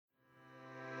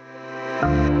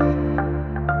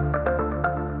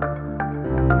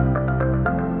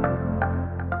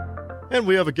And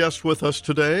we have a guest with us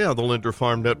today on the Linder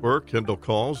Farm Network, Kendall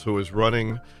Qualls, who is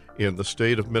running in the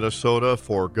state of Minnesota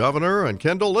for governor. And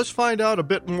Kendall, let's find out a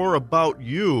bit more about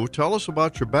you. Tell us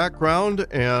about your background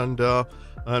and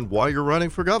why you're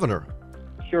running for governor.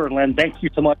 Sure, Lynn. Thank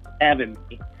you so much for having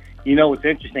me. You know, it's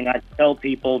interesting. I tell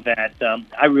people that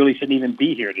I really shouldn't even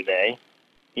be here today.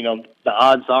 You know, the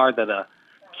odds are that a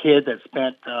kid that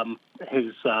spent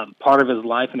his part of his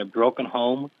life in a broken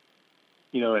home,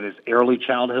 you know, in his early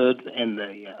childhood in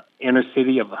the inner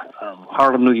city of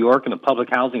Harlem, New York, in a public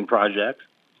housing project,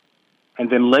 and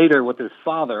then later with his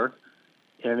father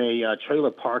in a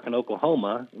trailer park in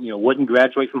Oklahoma, you know, wouldn't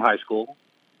graduate from high school,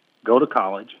 go to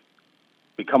college,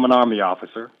 become an Army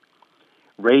officer,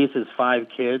 raise his 5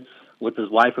 kids with his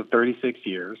wife of 36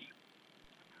 years,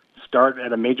 start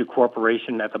at a major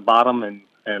corporation at the bottom,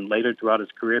 and later throughout his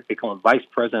career become a vice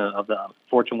president of the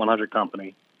Fortune 100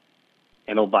 company.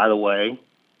 And, oh, by the way,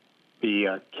 be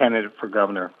a candidate for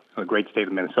governor of the great state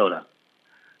of Minnesota.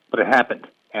 But it happened,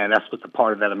 and that's what the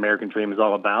part of that American dream is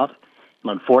all about.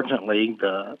 And unfortunately,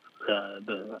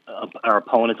 our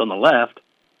opponents on the left,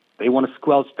 they want to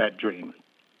squelch that dream.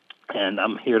 And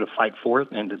I'm here to fight for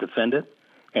it and to defend it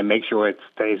and make sure it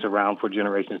stays around for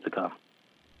generations to come.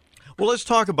 Well, let's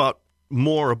talk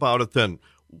more about it then.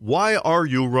 Why are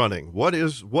you running? What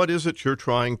is it you're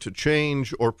trying to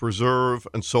change or preserve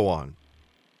and so on?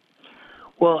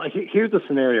 Well, here's the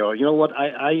scenario. You know what?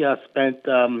 I spent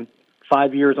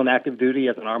 5 years on active duty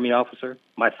as an Army officer.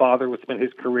 My father would spend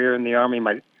his career in the Army.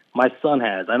 My son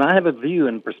has. And I have a view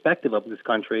and perspective of this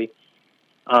country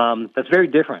that's very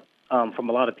different from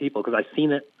a lot of people, because I've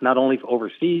seen it not only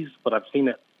overseas, but I've seen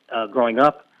it growing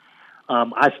up.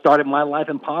 I started my life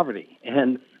in poverty.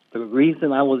 And the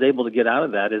reason I was able to get out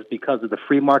of that is because of the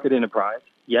free market enterprise.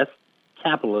 Yes,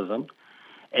 capitalism.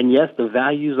 And yes, the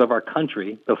values of our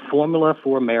country. The formula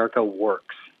for America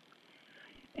works.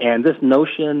 And this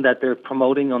notion that they're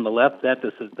promoting on the left, that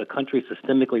the country is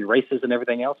systemically racist and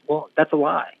everything else, well, that's a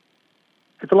lie.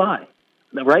 It's a lie.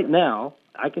 Now, right now,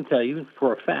 I can tell you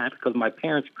for a fact, because my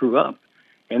parents grew up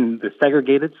in the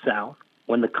segregated South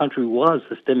when the country was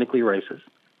systemically racist,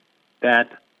 that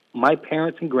my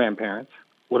parents and grandparents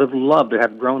would have loved to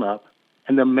have grown up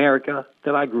in the America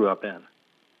that I grew up in.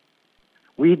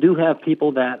 We do have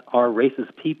people that are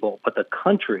racist people, but the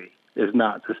country is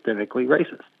not systemically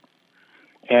racist.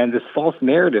 And this false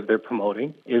narrative they're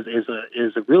promoting is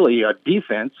really a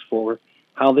defense for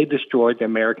how they destroyed the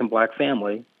American black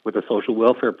family with the social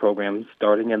welfare program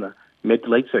starting in the mid to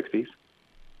late 60s.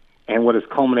 And what has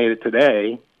culminated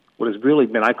today, what has really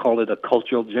been, I call it a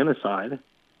cultural genocide,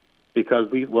 because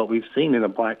what we've seen in the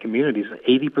black communities,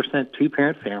 80%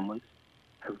 two-parent families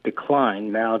have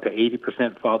declined now to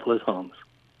 80% fatherless homes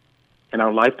in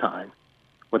our lifetime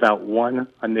without one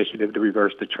initiative to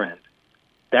reverse the trend.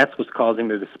 That's what's causing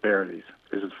the disparities,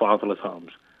 is fatherless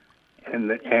homes. And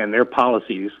their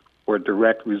policies were a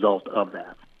direct result of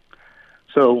that.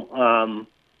 So,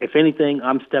 if anything,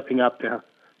 I'm stepping up to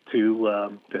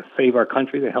save our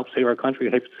country, to help save our country,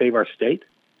 to help save our state.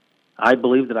 I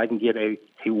believe that I can get a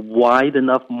wide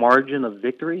enough margin of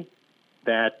victory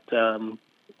that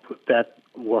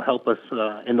will help us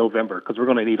in November, because we're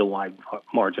going to need a wide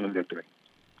margin of victory.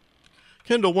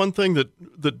 Kendall, one thing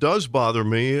that does bother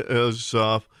me is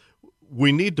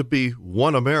we need to be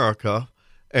one America,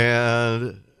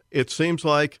 and it seems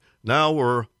like now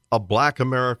we're a black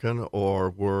American,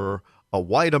 or we're a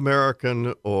white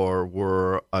American, or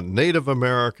we're a Native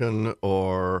American,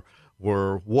 or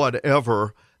we're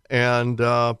whatever, and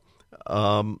that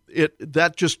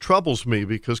just troubles me,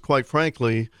 because quite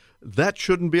frankly, that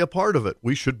shouldn't be a part of it.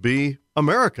 We should be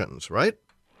Americans, right?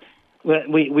 Well,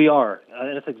 we are.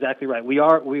 That's exactly right. We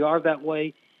are that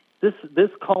way. This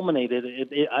culminated.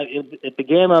 It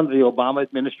began under the Obama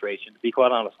administration. To be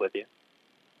quite honest with you,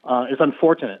 it's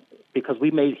unfortunate because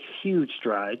we made huge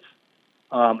strides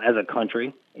as a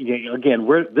country. Again,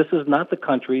 this is not the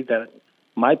country that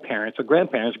my parents or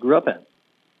grandparents grew up in.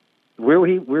 Where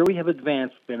we have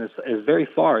advanced is very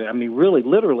far. I mean, really,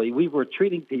 literally, we were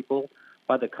treating people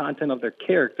by the content of their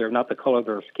character, not the color of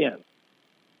their skin.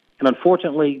 And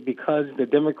unfortunately, because the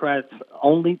Democrats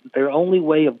their only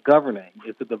way of governing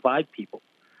is to divide people,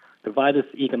 divide us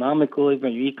economically,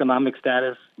 economic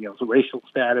status, racial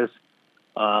status,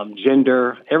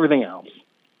 gender, everything else.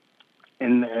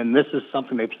 And this is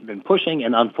something they've been pushing,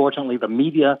 and unfortunately, the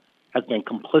media has been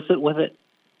complicit with it,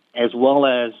 as well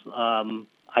as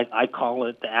I call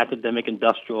it the academic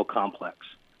industrial complex.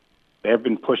 They've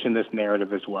been pushing this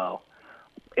narrative as well.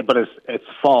 But it's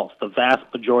false. The vast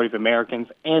majority of Americans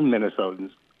and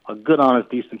Minnesotans good, honest,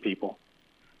 decent people.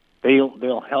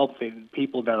 They'll help the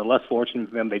people that are less fortunate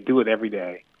than them. They do it every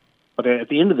day. But at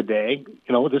the end of the day,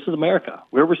 this is America.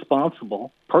 We're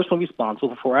personally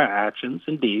responsible for our actions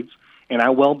and deeds and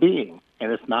our well-being.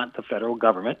 And it's not the federal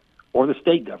government or the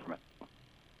state government.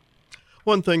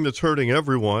 One thing that's hurting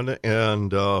everyone,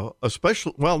 and not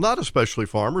especially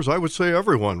farmers, I would say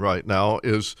everyone right now,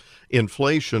 is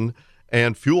inflation,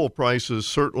 and fuel prices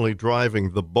certainly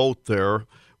driving the boat there.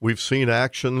 We've seen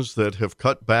actions that have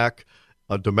cut back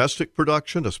domestic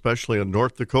production, especially in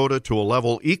North Dakota, to a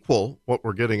level equal what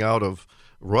we're getting out of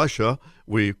Russia.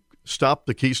 We stopped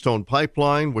the Keystone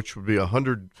Pipeline, which would be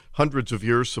hundreds of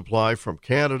years' supply from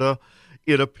Canada.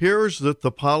 It appears that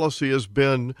the policy has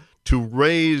been to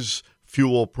raise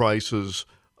fuel prices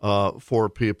for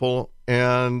people.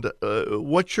 And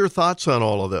what's your thoughts on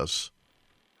all of this?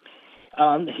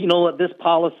 This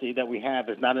policy that we have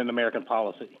is not an American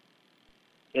policy.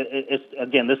 It's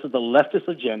again, this is the leftist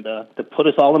agenda to put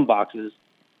us all in boxes,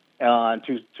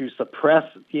 to suppress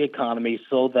the economy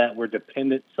so that we're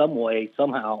dependent some way,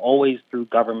 somehow, always through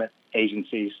government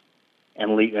agencies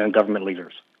and government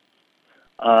leaders.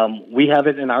 We have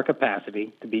it in our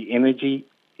capacity to be energy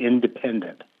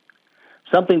independent,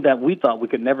 something that we thought we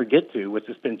could never get to, which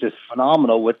has been just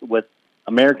phenomenal with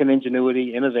American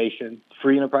ingenuity, innovation,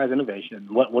 free enterprise innovation.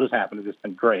 What has happened is it's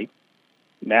been great.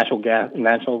 Natural gas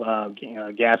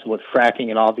with fracking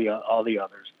and all the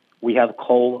others. We have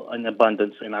coal in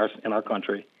abundance in our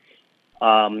country.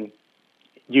 There's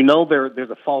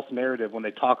a false narrative when they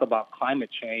talk about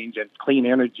climate change and clean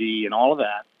energy and all of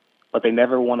that, but they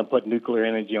never want to put nuclear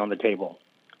energy on the table.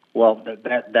 Well,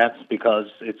 that's because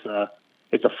it's a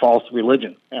false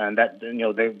religion, and that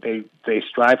they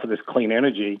strive for this clean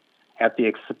energy at the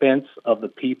expense of the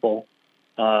people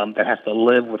that has to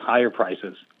live with higher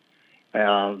prices.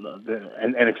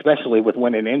 And especially with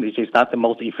wind and energy, it's not the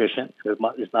most efficient. It's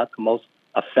not the most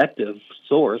effective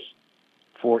source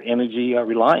for energy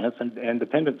reliance and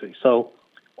dependency. So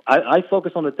I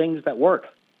focus on the things that work,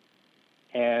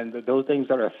 and those things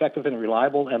that are effective and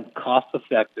reliable and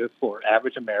cost-effective for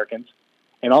average Americans,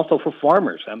 and also for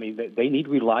farmers. I mean, they need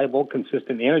reliable,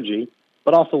 consistent energy,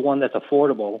 but also one that's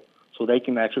affordable so they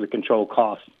can actually control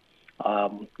costs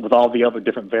with all the other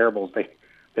different variables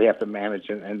they have to manage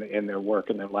in their work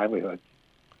and their livelihood.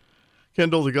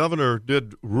 Kendall, the governor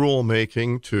did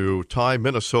rulemaking to tie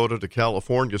Minnesota to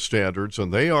California standards,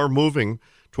 and they are moving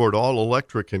toward all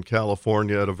electric in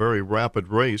California at a very rapid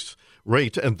rate,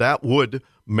 and that would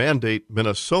mandate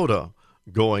Minnesota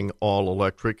going all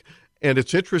electric. And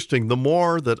it's interesting, the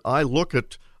more that I look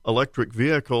at electric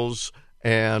vehicles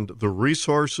and the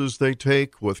resources they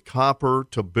take with copper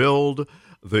to build,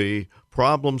 the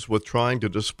problems with trying to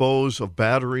dispose of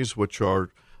batteries, which are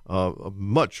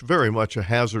very much a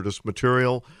hazardous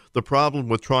material, the problem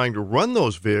with trying to run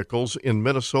those vehicles in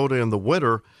Minnesota in the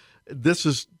winter,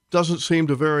 doesn't seem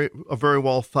to a very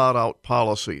well thought out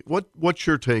policy. What's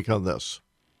your take on this?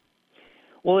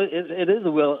 Well, it is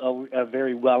a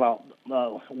very well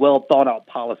thought out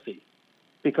policy,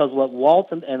 because what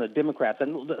Walt and the Democrats,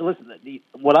 and listen,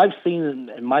 what I've seen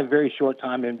in my very short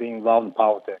time in being involved in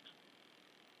politics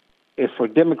is for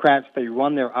Democrats, they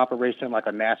run their operation like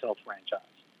a national franchise.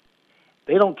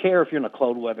 They don't care if you're in a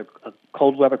cold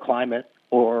weather climate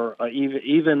or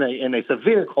even in a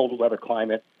severe cold weather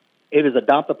climate. It is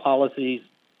adopt the policies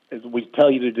as we tell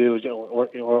you to do,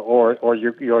 or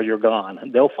you're gone.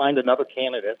 And they'll find another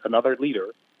candidate, another leader,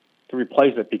 to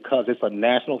replace it because it's a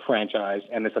national franchise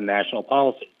and it's a national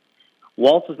policy.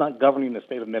 Waltz is not governing the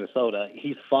state of Minnesota.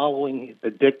 He's following the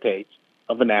dictates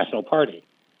of the national party.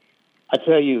 I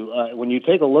tell you, when you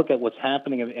take a look at what's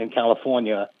happening in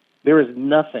California, there is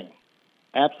nothing,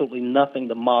 absolutely nothing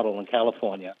to model in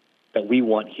California that we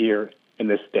want here in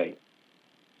this state.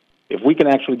 If we can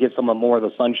actually get some more of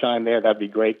the sunshine there, that'd be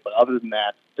great. But other than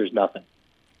that, there's nothing.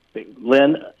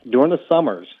 Lynn, during the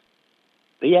summers,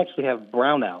 they actually have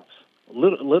brownouts,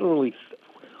 literally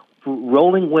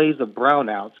rolling waves of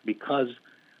brownouts, because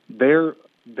their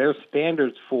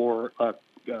standards for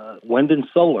wind and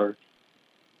solar,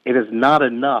 it is not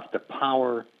enough to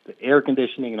power the air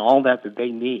conditioning and all that they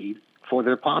need for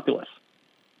their populace.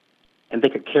 And they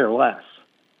could care less.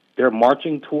 They're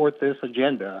marching toward this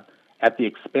agenda at the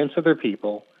expense of their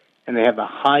people, and they have the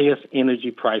highest energy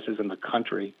prices in the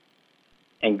country.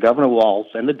 And Governor Walz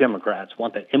and the Democrats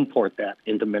want to import that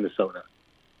into Minnesota.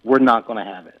 We're not going to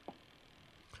have it.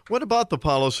 What about the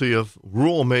policy of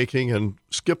rulemaking and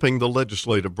skipping the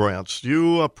legislative branch? Do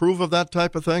you approve of that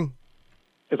type of thing?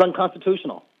 It's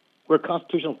unconstitutional. We're a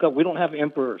constitutional government. We don't have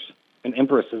emperors and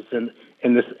empresses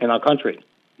in our country.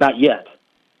 Not yet.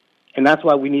 And that's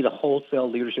why we need a wholesale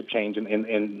leadership change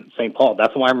in St. Paul.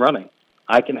 That's why I'm running.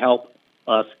 I can help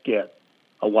us get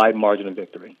a wide margin of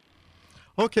victory.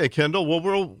 Okay, Kendall. Well,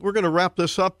 we're going to wrap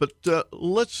this up, but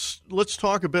let's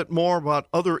talk a bit more about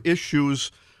other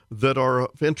issues that are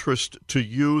of interest to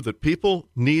you that people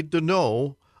need to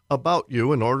know about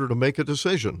you in order to make a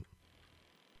decision.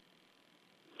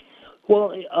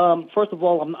 Well, first of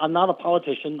all, I'm not a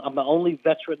politician. I'm the only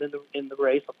veteran in the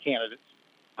race of candidates.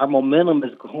 Our momentum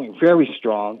is going very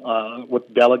strong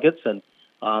with delegates, and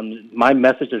my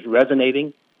message is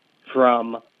resonating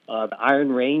from the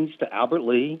Iron Range to Albert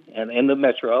Lee and in the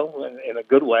metro in a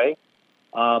good way.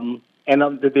 And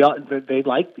they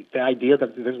like the idea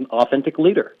that there's an authentic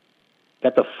leader,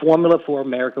 that the formula for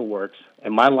America works,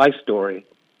 and my life story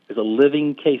is a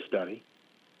living case study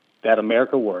that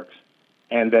America works,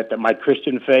 and that my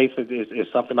Christian faith is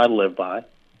something I live by.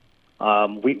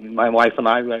 My wife and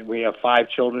I, we have 5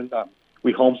 children.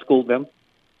 We homeschooled them.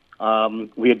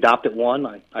 We adopted one.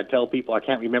 I tell people I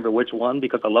can't remember which one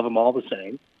because I love them all the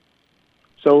same.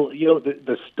 So,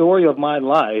 the story of my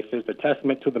life is a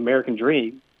testament to the American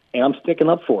dream, and I'm sticking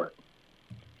up for it.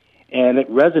 And it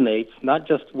resonates not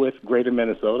just with greater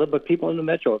Minnesota, but people in the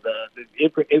metro.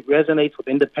 It resonates with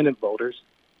independent voters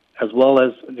as well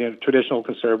as traditional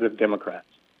conservative Democrats.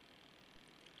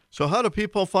 So how do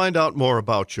people find out more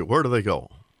about you? Where do they go?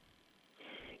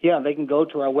 Yeah, they can go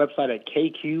to our website at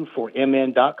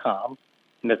kq4mn.com,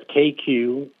 and that's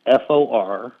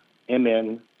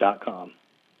kqformn.com.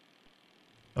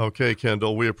 Okay,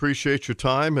 Kendall, we appreciate your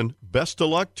time, and best of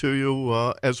luck to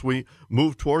you as we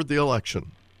move toward the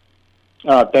election.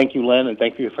 Thank you, Lynn, and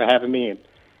thank you for having me,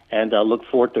 and look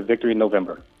forward to victory in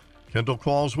November. Kendall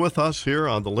Qualls with us here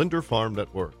on the Linder Farm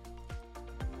Network.